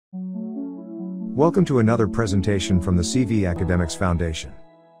Welcome to another presentation from the CV Academics Foundation,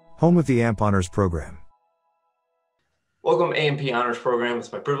 home of the AMP Honors Program. Welcome to AMP Honors Program.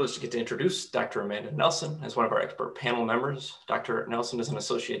 It's my privilege to get to introduce Dr. Amanda Nelson as one of our expert panel members. Dr. Nelson is an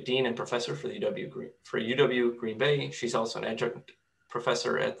associate dean and professor for UW Green Bay. She's also an adjunct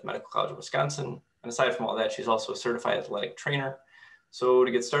professor at the Medical College of Wisconsin. And aside from all that, she's also a certified athletic trainer. So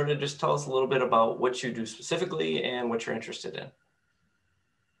to get started, just tell us a little bit about what you do specifically and what you're interested in.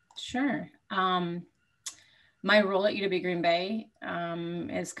 Sure. My role at UW Green Bay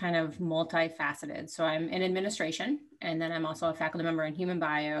is kind of multifaceted. So I'm in administration, and then I'm also a faculty member in human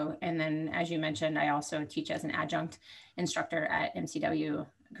bio. And then, as you mentioned, I also teach as an adjunct instructor at MCW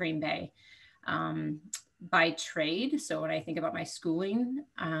Green Bay. By trade, so when I think about my schooling,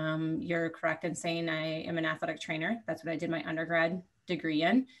 you're correct in saying I am an athletic trainer. That's what I did my undergrad degree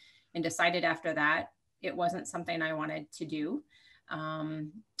in, and decided after that it wasn't something I wanted to do.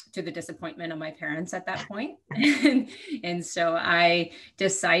 To the disappointment of my parents at that point. And so I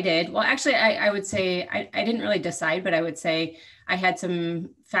decided, well, actually, I would say, I didn't really decide, but I would say I had some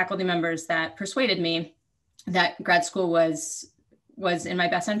faculty members that persuaded me that grad school was in my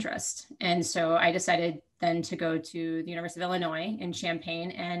best interest. And so I decided then to go to the University of Illinois in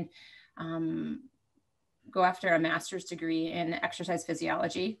Champaign and go after a master's degree in exercise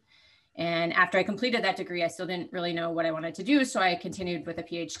physiology. And after I completed that degree, I still didn't really know what I wanted to do. So I continued with a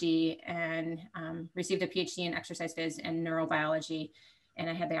PhD and received a PhD in exercise phys and neurobiology. And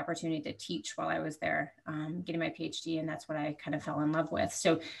I had the opportunity to teach while I was there, getting my PhD. And that's what I kind of fell in love with.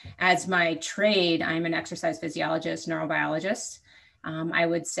 So as my trade, I'm an exercise physiologist, neurobiologist. I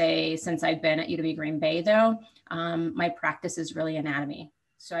would say since I've been at UW Green Bay, though, my practice is really anatomy.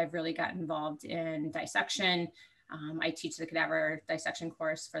 So I've really got involved in dissection. I teach the cadaver dissection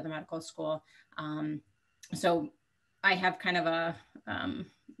course for the medical school. So I have kind of a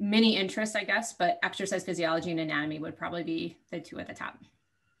mini interest, I guess, but exercise physiology and anatomy would probably be the two at the top.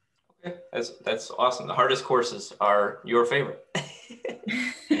 Okay, that's awesome. The hardest courses are your favorite.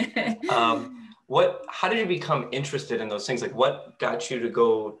 How did you become interested in those things? Like what got you to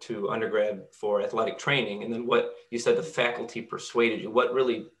go to undergrad for athletic training? And then what you said the faculty persuaded you, what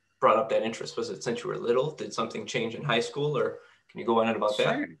really brought up that interest? Was it since you were little? Did something change in high school, or can you go on about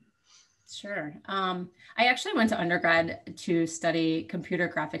that? Sure. I actually went to undergrad to study computer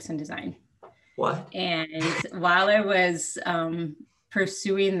graphics and design. What? And while I was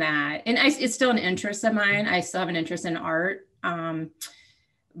pursuing that, and it's still an interest of mine, I still have an interest in art.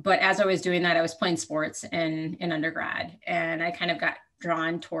 But as I was doing that, I was playing sports in undergrad, and I kind of got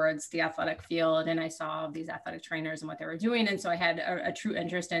drawn towards the athletic field, and I saw these athletic trainers and what they were doing. And so I had a true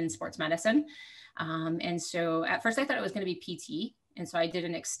interest in sports medicine. And so at first I thought it was going to be PT. And so I did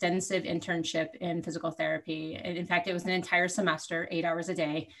an extensive internship in physical therapy. And in fact, it was an entire semester, 8 hours a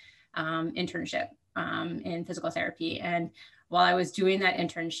day, internship in physical therapy. And while I was doing that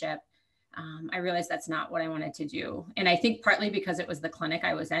internship, I realized that's not what I wanted to do. And I think partly because it was the clinic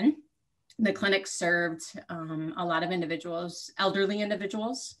I was in. The clinic served a lot of individuals, elderly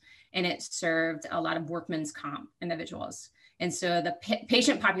individuals, and it served a lot of workman's comp individuals. And so the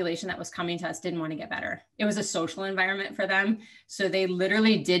patient population that was coming to us didn't want to get better. It was a social environment for them. So they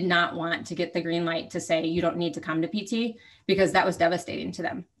literally did not want to get the green light to say, you don't need to come to PT, because that was devastating to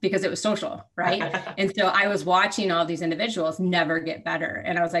them because it was social, right? And so I was watching all these individuals never get better.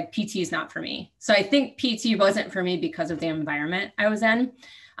 And I was like, PT is not for me. So I think PT wasn't for me because of the environment I was in.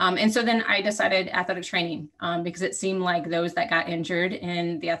 And so then I decided athletic training because it seemed like those that got injured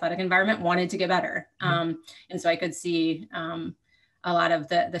in the athletic environment wanted to get better. And so I could see a lot of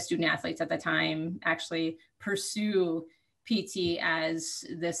the student athletes at the time actually pursue PT as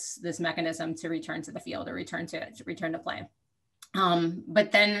this mechanism to return to the field or return to play.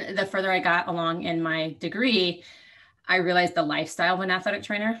 But then the further I got along in my degree, I realized the lifestyle of an athletic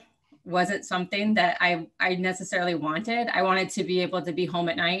trainer wasn't something that I necessarily wanted. I wanted to be able to be home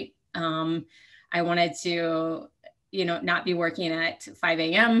at night. I wanted to, not be working at 5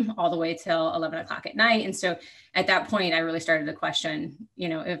 a.m. all the way till 11 o'clock at night. And so at that point, I really started to question,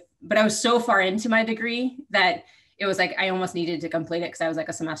 but I was so far into my degree that it was like, I almost needed to complete it because I was like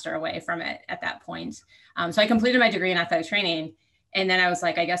a semester away from it at that point. So I completed my degree in athletic training. And then I was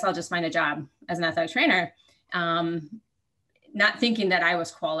like, I guess I'll just find a job as an athletic trainer. Not thinking that I was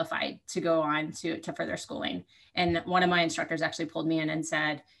qualified to go on to further schooling. And one of my instructors actually pulled me in and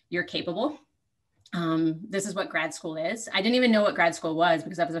said, you're capable. This is what grad school is. I didn't even know what grad school was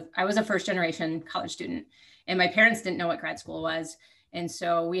because I was a first generation college student, and my parents didn't know what grad school was. And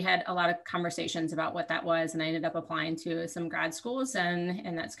so we had a lot of conversations about what that was. And I ended up applying to some grad schools,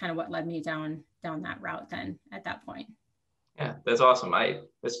 and that's kind of what led me down that route then at that point. Yeah, that's awesome.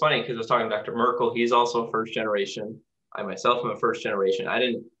 It's funny because I was talking to Dr. Merkel. He's also first generation. I myself am a first generation. I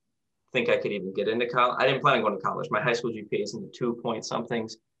didn't think I could even get into college. I didn't plan on going to college. My high school GPA is in the 2 point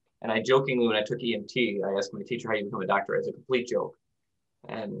somethings. And I jokingly, when I took EMT, I asked my teacher how you become a doctor as a complete joke.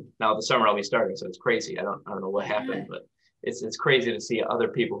 And now the summer I'll be starting, so it's crazy. I don't know what happened, but it's crazy to see other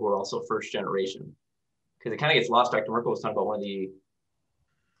people who are also first generation, because it kind of gets lost. Dr. Merkel was talking about one of the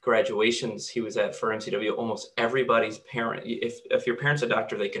graduations he was at for MCW. Almost everybody's parent, if your parent's a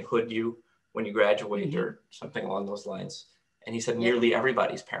doctor, they can hood you when you graduate or something along those lines. And he said nearly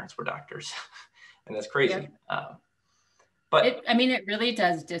everybody's parents were doctors, and that's crazy. But it really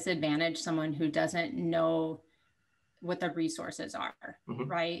does disadvantage someone who doesn't know what the resources are,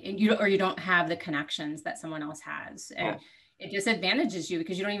 right? And you don't have the connections that someone else has. And it disadvantages you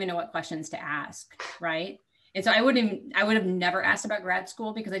because you don't even know what questions to ask, right? And so I would have never asked about grad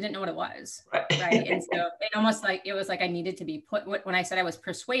school because I didn't know what it was, right? And so it was like I needed to be put, when I said I was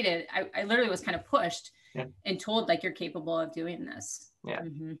persuaded, I literally was kind of pushed and told, like, you're capable of doing this. Yeah,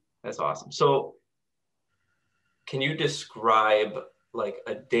 that's awesome. So can you describe like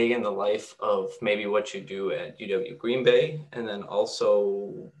a day in the life of maybe what you do at UW Green Bay, and then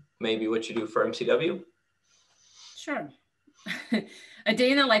also maybe what you do for MCW? Sure. A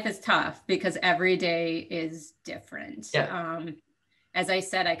day in the life is tough because every day is different. As I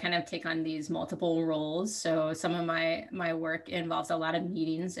said, I kind of take on these multiple roles. So some of my work involves a lot of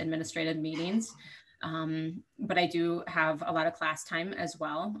meetings, administrative meetings. But I do have a lot of class time as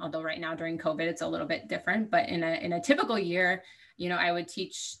well. Although right now during COVID, it's a little bit different, but in a typical year, I would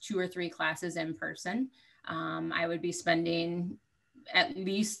teach 2 or 3 classes in person. I would be spending at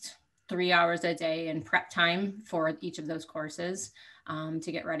least 3 hours a day in prep time for each of those courses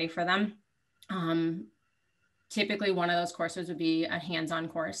to get ready for them. Typically one of those courses would be a hands-on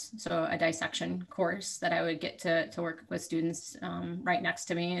course. So a dissection course that I would get to work with students right next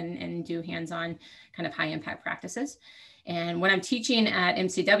to me and do hands-on kind of high impact practices. And when I'm teaching at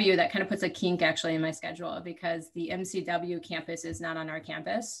MCW, that kind of puts a kink actually in my schedule because the MCW campus is not on our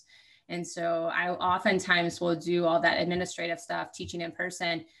campus. And so I oftentimes will do all that administrative stuff, teaching in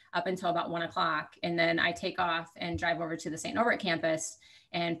person up until about 1 o'clock. And then I take off and drive over to the St. Norbert campus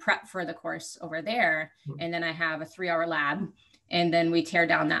and prep for the course over there. And then I have a 3-hour lab. And then we tear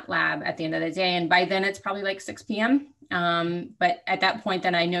down that lab at the end of the day. And by then it's probably like 6 p.m. But at that point,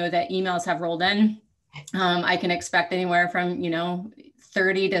 then I know that emails have rolled in. I can expect anywhere from,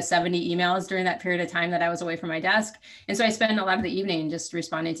 30 to 70 emails during that period of time that I was away from my desk. And so I spend a lot of the evening just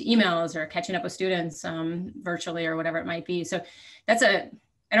responding to emails or catching up with students virtually or whatever it might be. So I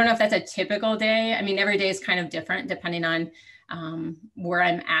don't know if that's a typical day. I mean, every day is kind of different depending on where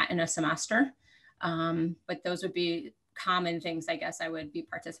I'm at in a semester. But those would be common things, I guess, I would be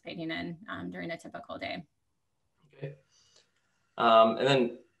participating in during a typical day. Okay. And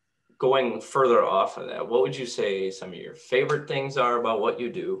then going further off of that, what would you say some of your favorite things are about what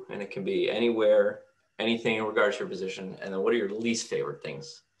you do? And it can be anywhere, anything in regards to your position. And then what are your least favorite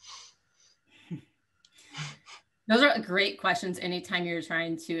things? Those are great questions anytime you're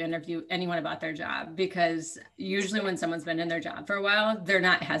trying to interview anyone about their job, because usually when someone's been in their job for a while, they're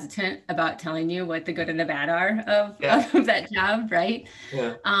not hesitant about telling you what the good and the bad are of that job, right?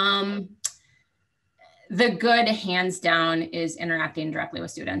 Yeah. The good, hands down, is interacting directly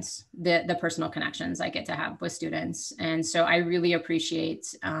with students, the personal connections I get to have with students. And so I really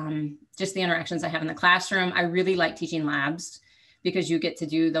appreciate just the interactions I have in the classroom. I really like teaching labs because you get to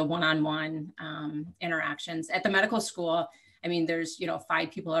do the one-on-one interactions. At the medical school, I mean, there's 5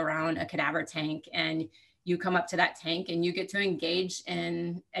 people around a cadaver tank, and you come up to that tank and you get to engage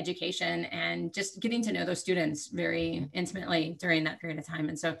in education and just getting to know those students very intimately during that period of time.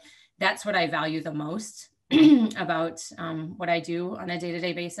 And so that's what I value the most about what I do on a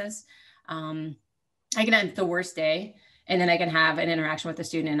day-to-day basis. I can have the worst day, and then I can have an interaction with the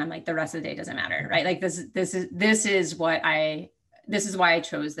student, and I'm like, the rest of the day doesn't matter, right? Like this is why I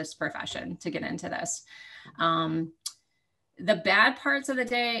chose this profession to get into this. The bad parts of the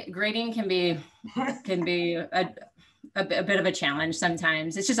day, grading can be a bit of a challenge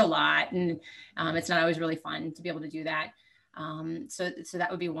sometimes. It's just a lot, and it's not always really fun to be able to do that. So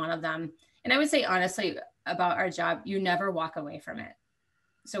that would be one of them. And I would say, honestly, about our job, you never walk away from it.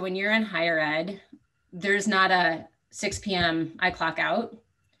 So when you're in higher ed, there's not a 6 p.m. I clock out.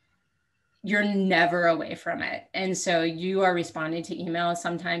 You're never away from it. And so you are responding to emails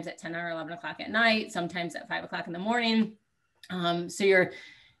sometimes at 10 or 11 o'clock at night, sometimes at 5 o'clock in the morning. So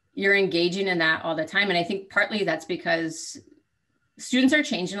you're engaging in that all the time. And I think partly that's because students are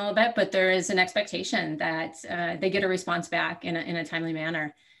changing a little bit, but there is an expectation that they get a response back in a timely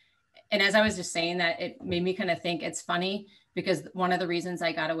manner. And as I was just saying that, it made me kind of think it's funny because one of the reasons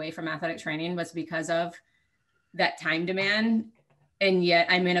I got away from athletic training was because of that time demand. And yet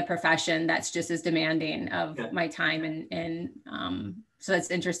I'm in a profession that's just as demanding of my time. And so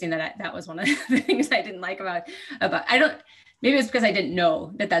it's interesting that that was one of the things I didn't like about, maybe it's because I didn't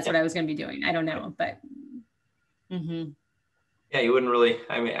know that that's what I was going to be doing. I don't know, but. Yeah, you wouldn't really,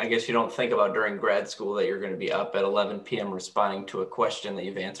 I mean, I guess you don't think about during grad school that you're going to be up at 11 p.m. responding to a question that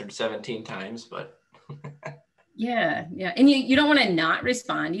you've answered 17 times, but. Yeah. And you don't want to not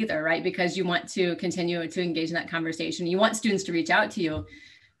respond either, right? Because you want to continue to engage in that conversation. You want students to reach out to you,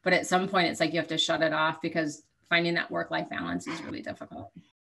 but at some point it's like you have to shut it off because finding that work-life balance is really difficult.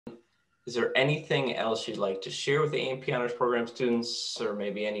 Is there anything else you'd like to share with the A&P Honors Program students, or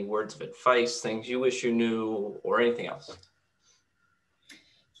maybe any words of advice, things you wish you knew, or anything else?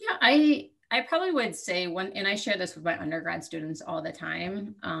 Yeah, I probably would say and I share this with my undergrad students all the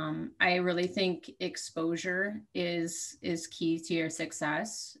time. I really think exposure is key to your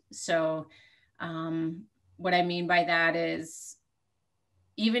success. So what I mean by that is,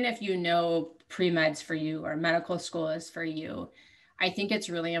 even if you know pre-med's for you or medical school is for you, I think it's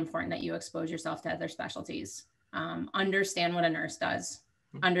really important that you expose yourself to other specialties. Understand what a nurse does.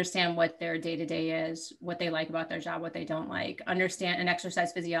 Understand what their day-to-day is, what they like about their job, what they don't like. Understand an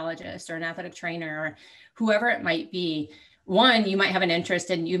exercise physiologist or an athletic trainer or whoever it might be. One, you might have an interest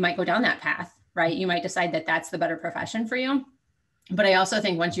and you might go down that path, right? You might decide that that's the better profession for you. But I also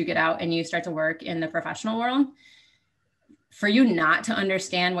think once you get out and you start to work in the professional world, for you not to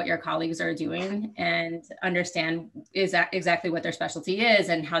understand what your colleagues are doing and understand exactly what their specialty is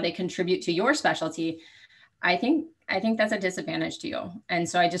and how they contribute to your specialty, I think that's a disadvantage to you. And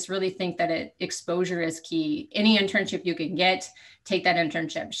so I just really think that exposure is key. Any internship you can get, take that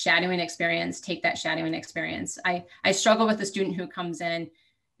internship. Shadowing experience, take that shadowing experience. I struggle with the student who comes in,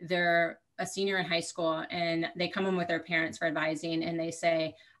 they're a senior in high school and they come in with their parents for advising and they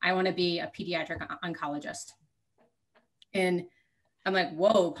say, I want to be a pediatric oncologist. And I'm like,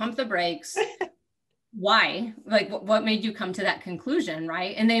 whoa, pump the brakes. Why? Like, what made you come to that conclusion,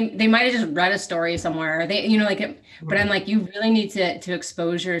 right? And they might have just read a story somewhere. But I'm like, you really need to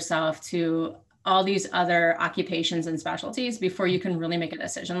expose yourself to all these other occupations and specialties before you can really make a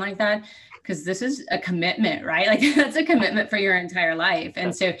decision like that. Because this is a commitment, right? Like that's a commitment for your entire life.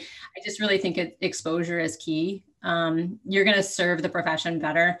 And so I just really think exposure is key. You're going to serve the profession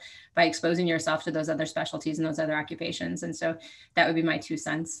better by exposing yourself to those other specialties and those other occupations. And so that would be my 2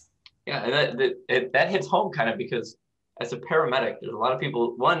 cents. Yeah, and that hits home kind of because as a paramedic, there's a lot of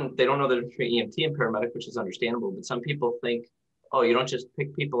people, one, they don't know the difference between EMT and paramedic, which is understandable, but some people think, oh, you don't just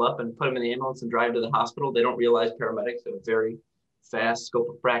pick people up and put them in the ambulance and drive to the hospital. They don't realize paramedics have a very fast scope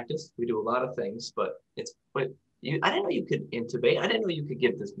of practice. We do a lot of things, but I didn't know you could intubate. I didn't know you could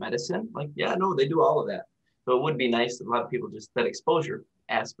give this medicine. Like, yeah, no, they do all of that. So it would be nice that a lot of people just, that exposure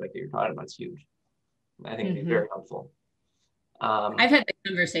aspect that you're talking about is huge. I think it'd be very helpful. I've had the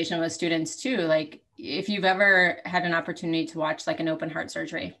conversation with students too. Like if you've ever had an opportunity to watch like an open heart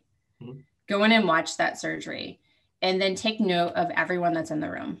surgery, go in and watch that surgery and then take note of everyone that's in the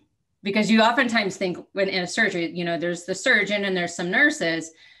room. Because you oftentimes think when in a surgery, there's the surgeon and there's some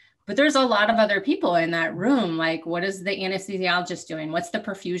nurses, but there's a lot of other people in that room. Like, what is the anesthesiologist doing? What's the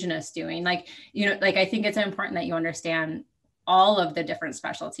perfusionist doing? Like, I think it's important that you understand all of the different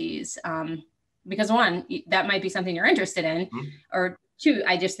specialties. Because one, that might be something you're interested in, or two,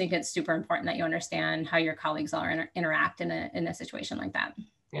 I just think it's super important that you understand how your colleagues all interact in a situation like that.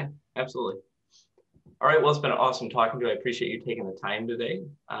 Yeah, absolutely. All right, well, it's been awesome talking to you. I appreciate you taking the time today.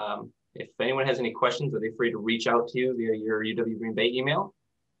 If anyone has any questions, are they free to reach out to you via your UW Green Bay email?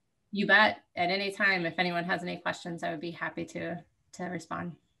 You bet. At any time, if anyone has any questions, I would be happy to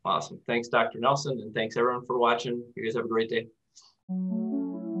respond. Awesome. Thanks, Dr. Nelson, and thanks everyone for watching. You guys have a great day.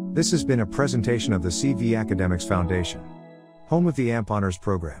 This has been a presentation of the CV Academics Foundation, home of the AMP Honors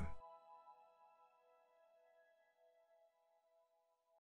Program.